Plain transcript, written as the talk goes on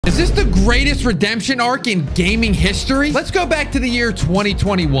Is this the greatest redemption arc in gaming history? Let's go back to the year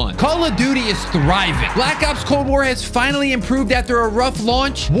 2021. Call of Duty is thriving. Black Ops Cold War has finally improved after a rough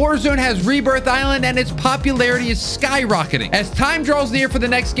launch. Warzone has Rebirth Island, and its popularity is skyrocketing. As time draws near for the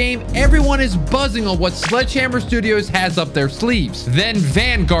next game, everyone is buzzing on what Sledgehammer Studios has up their sleeves. Then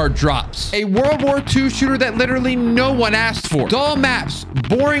Vanguard drops, a World War II shooter that literally no one asked for. Dull maps,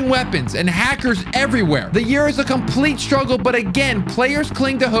 boring weapons, and hackers everywhere. The year is a complete struggle, but again, players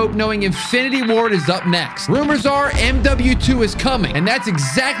cling to hope knowing Infinity Ward is up next. Rumors are MW2 is coming, and that's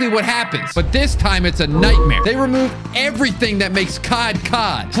exactly what happens. But this time, it's a nightmare. They remove everything that makes COD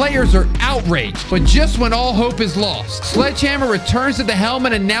COD. Players are outraged, but just when all hope is lost, Sledgehammer returns to the helm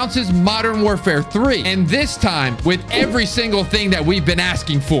and announces Modern Warfare 3. And this time, with every single thing that we've been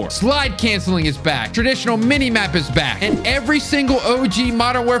asking for. Slide canceling is back. Traditional mini-map is back. And every single OG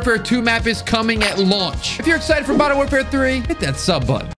Modern Warfare 2 map is coming at launch. If you're excited for Modern Warfare 3, hit that sub button.